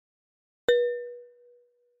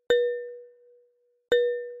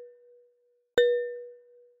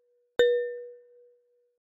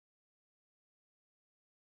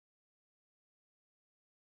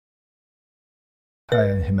Hi,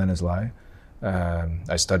 I'm Jimenez.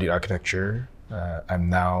 I studied architecture. I'm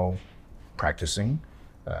now practicing.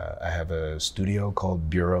 I have a studio called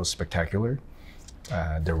Bureau Spectacular.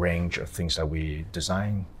 The range of things that we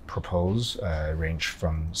design, propose, range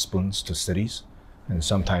from spoons to cities, and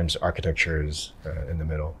sometimes architecture is in the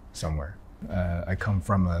middle somewhere. I come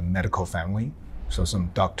from a medical family, so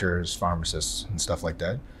some doctors, pharmacists, and stuff like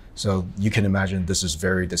that. So you can imagine this is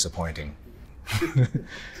very disappointing.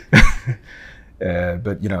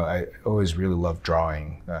 But I always really loved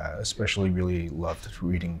drawing, especially really loved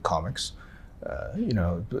reading comics.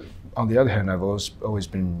 But on the other hand, I've always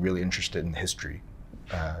been really interested in history,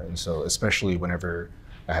 and so especially whenever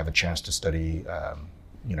I have a chance to study,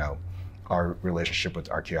 our relationship with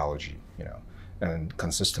archaeology, and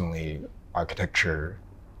consistently architecture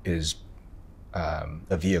is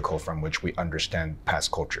a vehicle from which we understand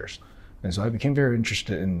past cultures, and so I became very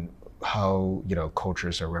interested in how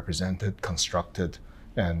cultures are represented, constructed,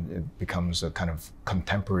 and it becomes a kind of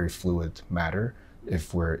contemporary fluid matter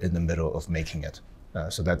if we're in the middle of making it.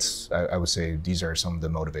 So I would say these are some of the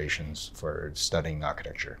motivations for studying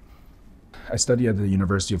architecture. I studied at the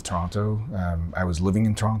University of Toronto. I was living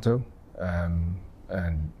in Toronto,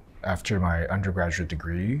 and after my undergraduate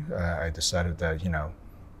degree, I decided that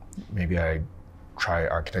maybe I try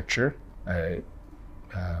architecture.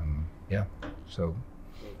 So.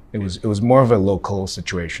 It was more of a local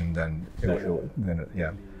situation than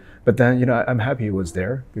yeah. But then I'm happy it was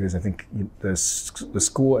there because I think the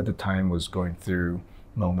school at the time was going through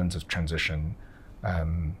moments of transition,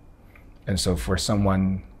 and so for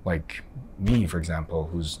someone like me, for example,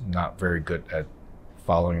 who's not very good at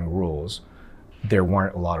following rules, there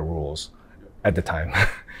weren't a lot of rules at the time,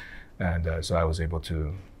 and so I was able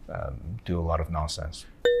to do a lot of nonsense.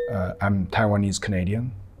 I'm Taiwanese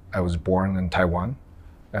Canadian. I was born in Taiwan.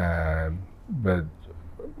 But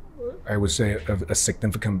I would say a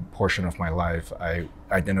significant portion of my life, I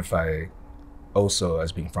identify also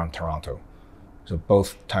as being from Toronto. So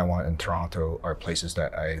both Taiwan and Toronto are places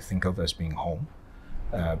that I think of as being home.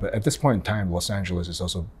 But at this point in time, Los Angeles is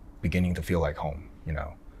also beginning to feel like home,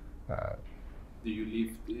 Do you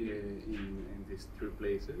live in these three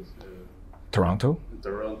places? Toronto,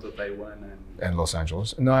 Taiwan, and Los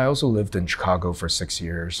Angeles. No, I also lived in Chicago for 6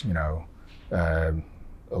 years,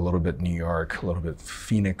 a little bit New York, a little bit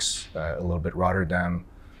Phoenix, a little bit Rotterdam,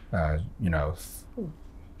 a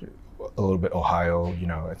little bit Ohio.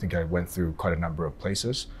 I think I went through quite a number of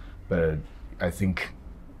places, but I think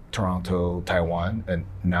Toronto, Taiwan, and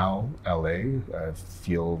now LA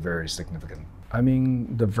feel very significant. I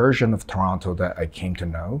mean, the version of Toronto that I came to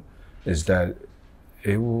know is that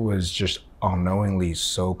it was just unknowingly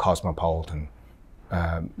so cosmopolitan.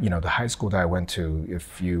 The high school that I went to,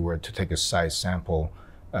 if you were to take a size sample,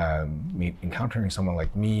 encountering someone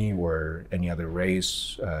like me or any other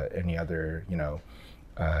race, any other,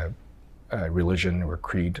 religion or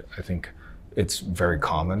creed, I think it's very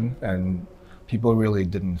common, and people really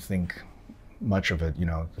didn't think much of it.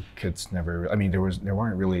 The kids never. I mean, there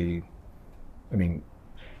weren't really. I mean,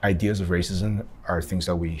 ideas of racism are things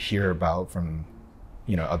that we hear about from,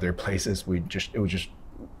 other places. It was just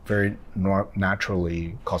very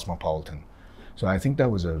naturally cosmopolitan. So I think that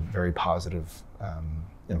was a very positive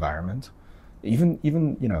environment. Even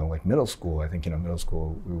like middle school, I think middle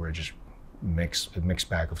school we were just a mixed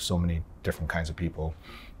bag of so many different kinds of people.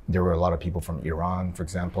 There were a lot of people from Iran, for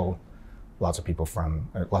example, lots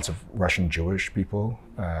of Russian Jewish people,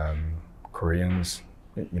 Koreans,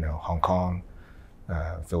 Hong Kong,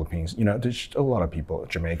 Philippines, there's just a lot of people,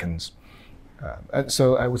 Jamaicans. And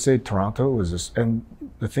so I would say Toronto was this, and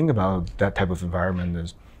the thing about that type of environment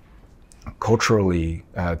is culturally,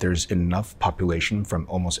 there's enough population from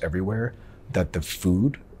almost everywhere that the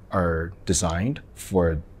food are designed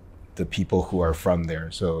for the people who are from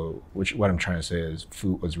there. So, what I'm trying to say is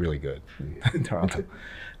food was really good in Toronto.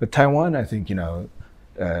 But Taiwan, I think,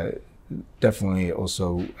 definitely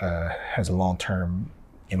also has a long-term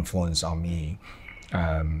influence on me.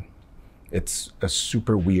 It's a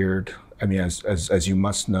super weird. I mean, as you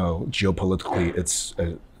must know, geopolitically,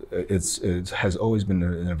 it has always been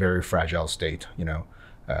in a very fragile state.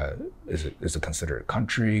 Is it considered a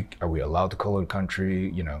country? Are we allowed to call it a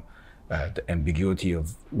country? The ambiguity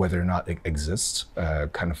of whether or not it exists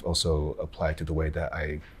kind of also apply to the way that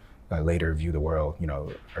I later view the world.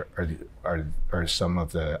 Are some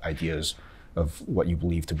of the ideas of what you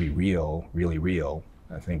believe to be real really real?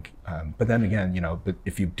 I think, but then again, but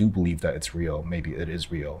if you do believe that it's real, maybe it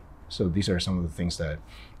is real. So these are some of the things that,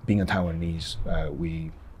 being a Taiwanese,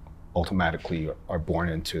 we automatically are born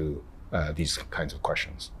into these kinds of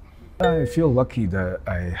questions. I feel lucky that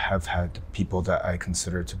I have had people that I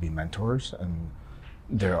consider to be mentors, and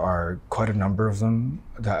there are quite a number of them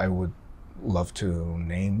that I would love to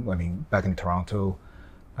name. I mean, back in Toronto,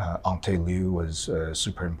 Ante Liu was a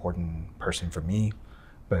super important person for me,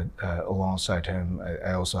 but alongside him,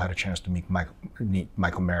 I also had a chance to meet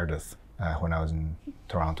Michael Meredith when I was in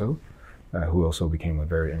Toronto, who also became a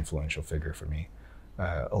very influential figure for me.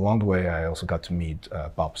 Along the way, I also got to meet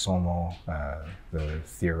Bob Somo, the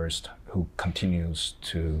theorist who continues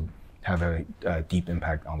to have a deep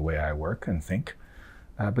impact on the way I work and think.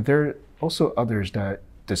 But there are also others that,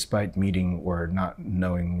 despite meeting or not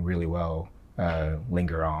knowing really well,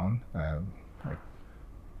 linger on.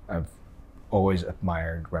 I've always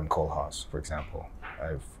admired Rem Koolhaas, for example.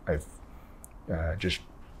 I've just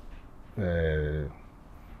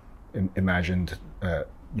imagined,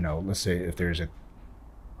 let's say if there's a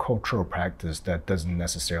cultural practice that doesn't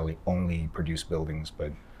necessarily only produce buildings,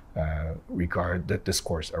 but regard the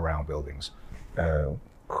discourse around buildings.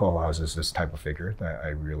 Koolhaas is this type of figure that I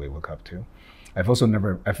really look up to. I've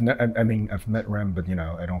met Rem, but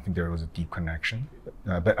I don't think there was a deep connection.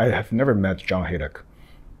 But I have never met John Haydock.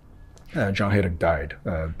 John Haydock died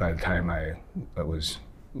by the time I was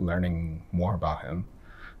learning more about him.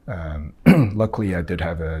 Luckily, I did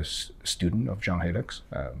have a student of John Haydock's,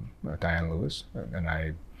 Diane Lewis, and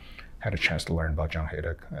I had a chance to learn about John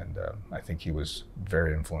Haydock, and I think he was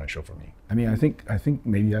very influential for me. I mean, I think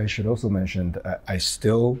maybe I should also mention that I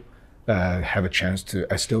still have a chance to,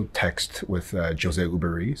 I still text with Jose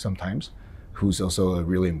Uberi sometimes, who's also a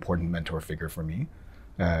really important mentor figure for me.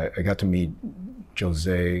 I got to meet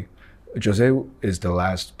Jose. Jose is the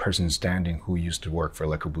last person standing who used to work for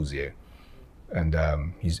Le Corbusier. And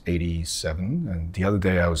he's 87. And the other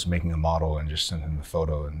day I was making a model and just sent him a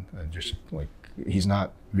photo and just like, he's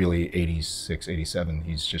not really 86, 87.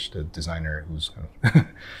 He's just a designer who's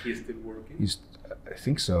He's still working? I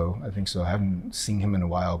think so. I haven't seen him in a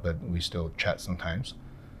while, but we still chat sometimes.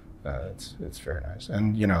 It's very nice.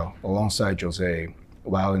 And alongside Jose,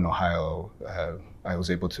 while in Ohio, I was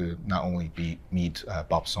able to not only meet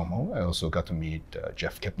Bob Somo, I also got to meet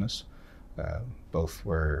Jeff Kipnis. Both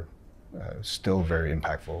were still very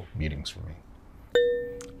impactful meetings for me.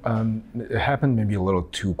 It happened maybe a little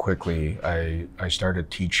too quickly. I started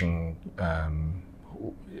teaching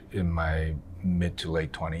in my mid to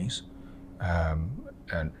late 20s.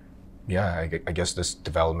 And yeah, I guess this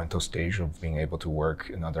developmental stage of being able to work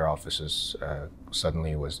in other offices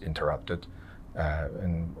suddenly was interrupted.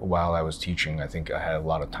 And while I was teaching, I think I had a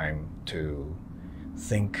lot of time to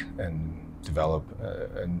think and develop.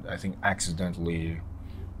 And I think accidentally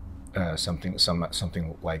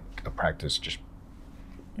something like a practice just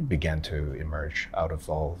began to emerge out of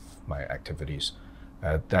all of my activities.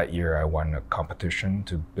 That year I won a competition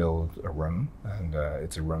to build a room, and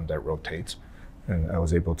it's a room that rotates, and I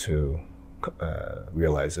was able to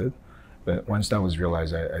realize it. But once that was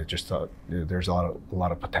realized, I just thought there's a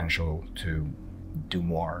lot of potential to do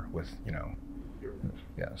more with,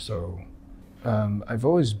 yeah. So I've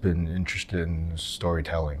always been interested in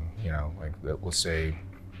storytelling, like let's say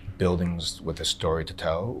buildings with a story to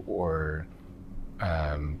tell, or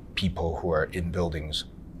people who are in buildings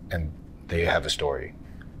and they have a story.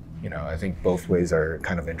 I think both ways are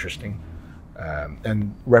kind of interesting.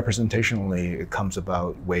 And representationally, it comes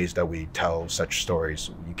about ways that we tell such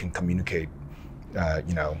stories. You can communicate,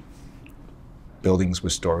 buildings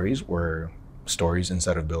with stories, or stories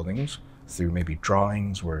inside of buildings through maybe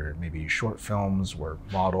drawings, or maybe short films, or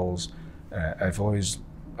models.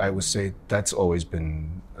 I would say that's always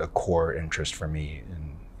been a core interest for me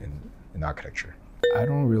in architecture. I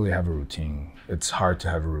don't really have a routine. It's hard to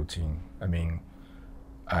have a routine. I mean,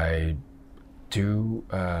 I do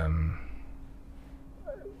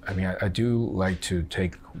like to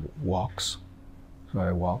take walks. So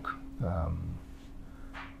I walk.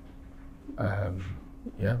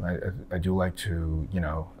 Yeah, I do like to,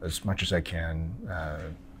 as much as I can,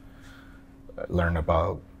 learn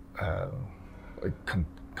about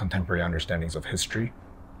contemporary understandings of history.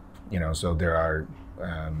 So there are,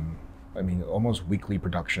 almost weekly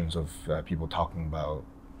productions of people talking about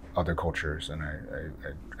other cultures, and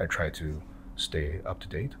I try to stay up to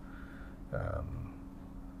date.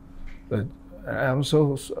 But I'm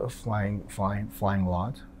also flying a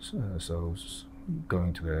lot, so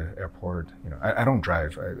going to the airport. I don't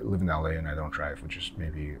drive. I live in LA and I don't drive, which is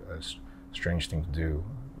maybe a strange thing to do.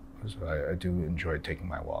 So I do enjoy taking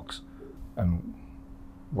my walks. I'm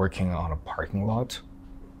working on a parking lot,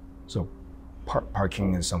 so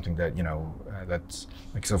parking is something that that's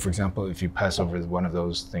like, so for example, if you pass over one of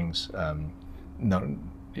those things,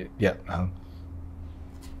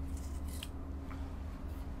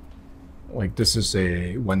 like this is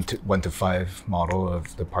a 1 to 5 model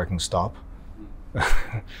of the parking stop.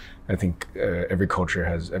 I think every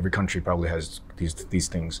country probably has these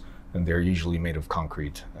things, and they're usually made of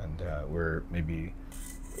concrete. And we're maybe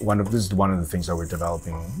this is one of the things that we're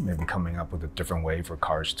developing, maybe coming up with a different way for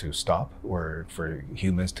cars to stop or for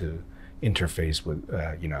humans to interface with,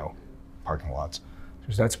 parking lots.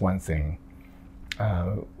 So that's one thing.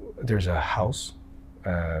 There's a house.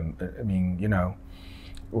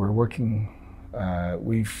 We're working.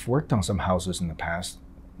 We've worked on some houses in the past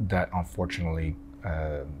that unfortunately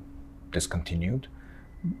discontinued.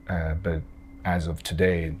 But as of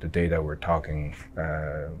today, the day that we're talking,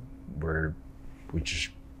 we just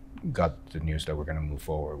got the news that we're going to move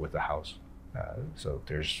forward with the house. So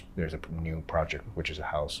there's a new project, which is a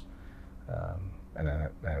house, and then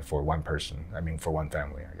for one person. For one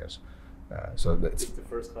family, I guess. So it's the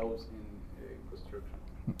first house in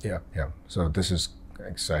construction. Yeah. So this is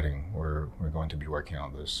exciting. We're going to be working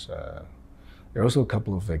on this. There are also a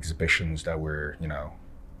couple of exhibitions that we're,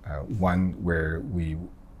 one where we,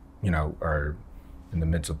 are in the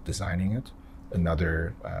midst of designing it.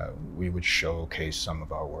 Another, we would showcase some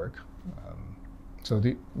of our work. So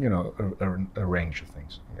a range of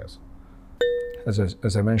things, I guess.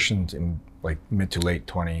 As I mentioned, in like mid to late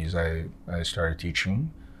 20s, I started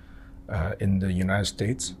teaching. In the United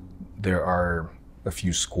States, there are a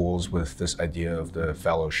few schools with this idea of the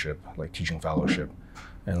fellowship, like teaching fellowship.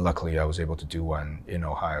 And luckily I was able to do one in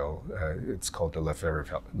Ohio. It's called the Lefebvre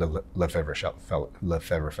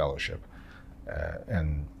Fellowship.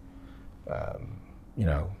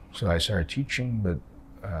 So I started teaching, but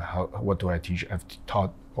what do I teach? I've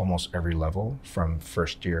taught almost every level from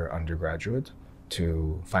first year undergraduate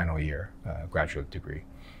to final year graduate degree.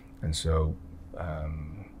 And so,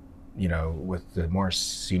 with the more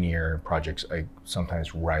senior projects, I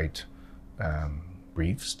sometimes write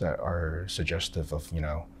briefs that are suggestive of,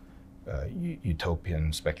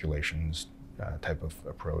 utopian speculations type of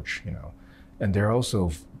approach, And there are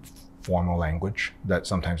also formal language that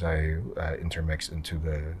sometimes I intermix into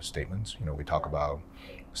the statements. We talk about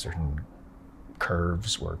certain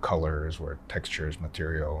curves or colors or textures,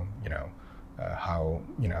 material, how,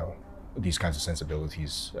 these kinds of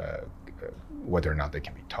sensibilities, whether or not they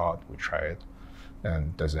can be taught, we try it.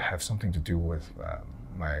 And does it have something to do with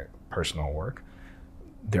my personal work?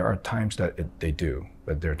 There are times that they do,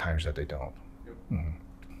 but there are times that they don't. Yep.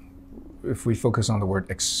 Mm-hmm. If we focus on the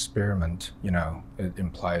word experiment, it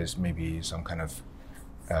implies maybe some kind of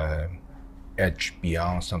edge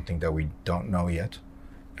beyond something that we don't know yet.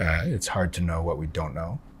 It's hard to know what we don't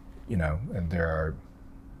know, and there are,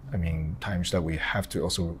 times that we have to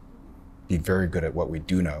also be very good at what we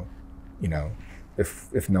do know.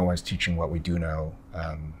 If no one's teaching what we do know,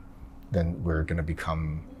 then we're going to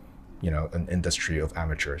become, an industry of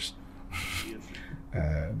amateurs.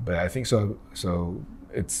 But I think so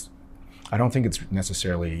I don't think it's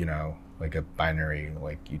necessarily, like a binary,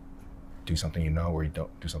 like you do something or you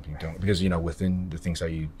don't do something you don't. Because, within the things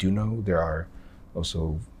that you do know, there are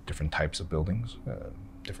also different types of buildings,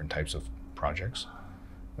 different types of projects.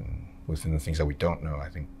 And within the things that we don't know, I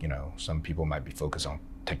think, some people might be focused on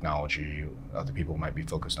technology, other people might be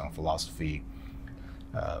focused on philosophy,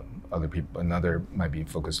 another might be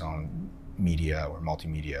focused on media or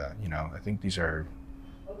multimedia. I think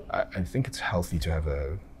I think it's healthy to have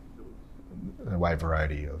a wide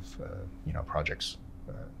variety of projects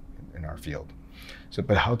in our field. So,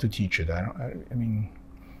 but how to teach it? I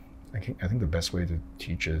think the best way to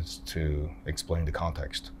teach is to explain the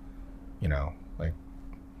context. Like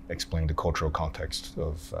explain the cultural context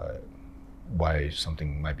of why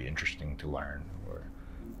something might be interesting to learn. Or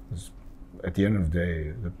at the end of the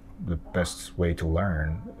day, the best way to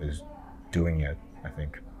learn is doing it. I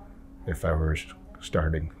think if I were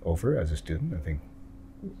starting over as a student, I think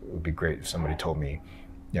it would be great if somebody told me,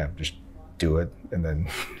 yeah, just do it, and then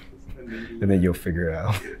you'll figure it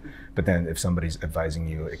out. But then if somebody's advising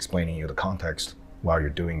you, explaining you the context while you're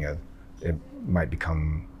doing it, it might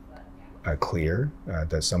become clear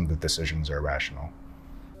that some of the decisions are rational.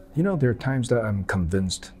 There are times that I'm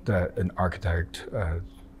convinced that an architect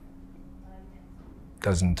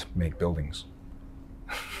doesn't make buildings.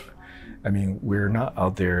 We're not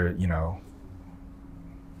out there,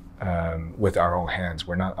 with our own hands.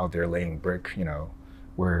 We're not out there laying brick,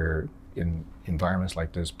 We're in environments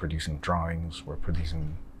like this producing drawings, we're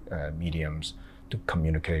producing mediums to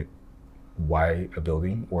communicate why a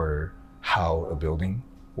building or how a building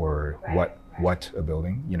or what a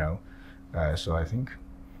building, So I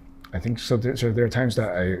think so. There are times that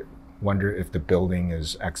I wonder if the building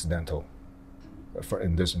is accidental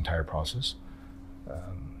in this entire process.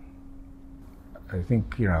 I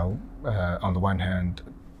think, on the one hand,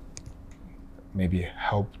 maybe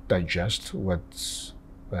help digest what's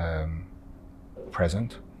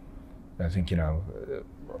present. I think,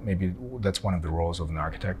 maybe that's one of the roles of an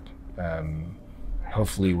architect.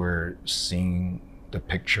 Hopefully we're seeing the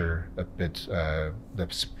picture a bit, the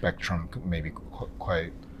spectrum maybe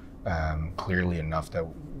quite clearly enough that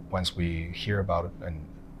once we hear about it in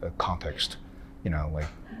a context, like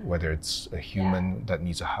whether it's a human that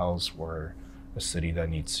needs a house or a city that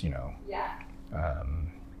needs,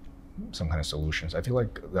 some kind of solutions. I feel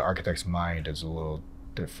like the architect's mind is a little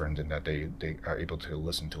different in that they are able to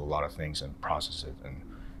listen to a lot of things and process it and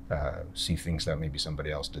see things that maybe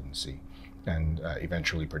somebody else didn't see, and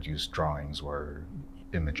eventually produce drawings or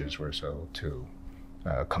images or so to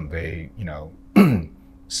convey,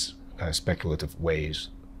 speculative ways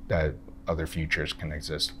that other futures can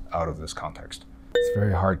exist out of this context. It's a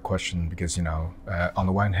very hard question because, on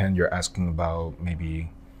the one hand, you're asking about maybe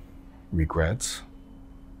regrets,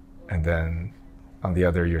 and then on the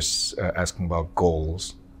other, you're asking about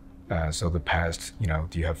goals. So the past,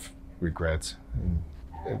 do you have regrets?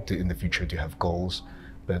 In the future, do you have goals?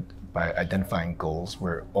 But by identifying goals,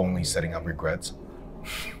 we're only setting up regrets.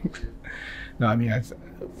 No, I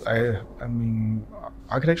mean,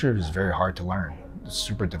 architecture is very hard to learn. It's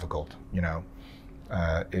super difficult,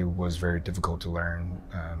 It was very difficult to learn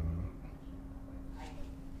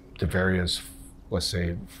the various, let's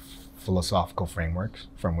say, philosophical frameworks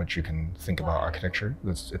from which you can think about architecture.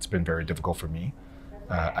 It's been very difficult for me.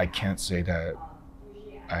 I can't say that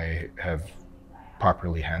I have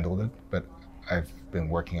properly handled it, but I've been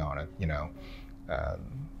working on it,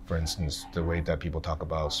 For instance, the way that people talk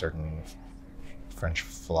about certain French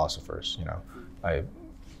philosophers, I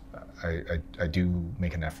do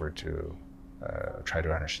make an effort to try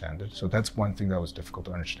to understand it. So that's one thing that was difficult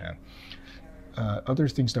to understand. Other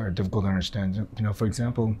things that are difficult to understand, for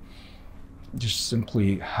example, just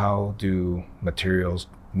simply how do materials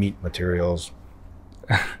meet materials?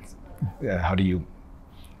 How do you,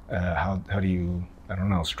 I don't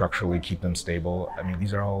know, structurally keep them stable? I mean,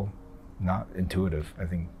 these are all not intuitive, I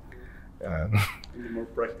think. In a more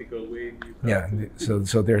practical way.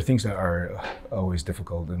 So there are things that are always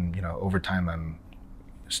difficult, and over time I'm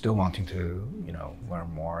still wanting to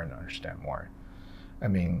learn more and understand more. I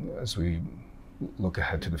mean, as we look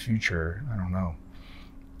ahead to the future, I don't know.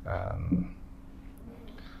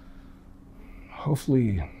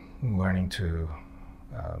 Hopefully, learning to.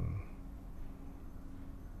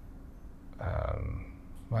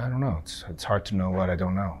 Well, I don't know. It's hard to know what I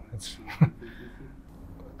don't know.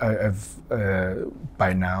 I've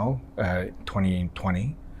by now,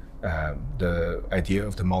 2020, the idea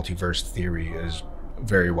of the multiverse theory is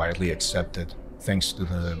very widely accepted thanks to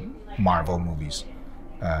the Marvel movies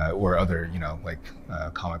or other,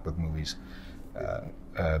 comic book movies.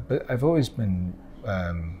 But I've always been,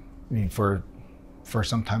 for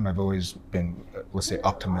some time, I've always been, let's say,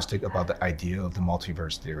 optimistic about the idea of the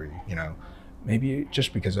multiverse theory. Maybe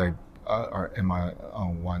just because am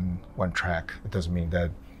on one track, it doesn't mean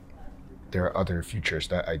that there are other futures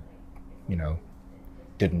that I,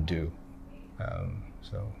 didn't do.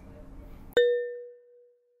 So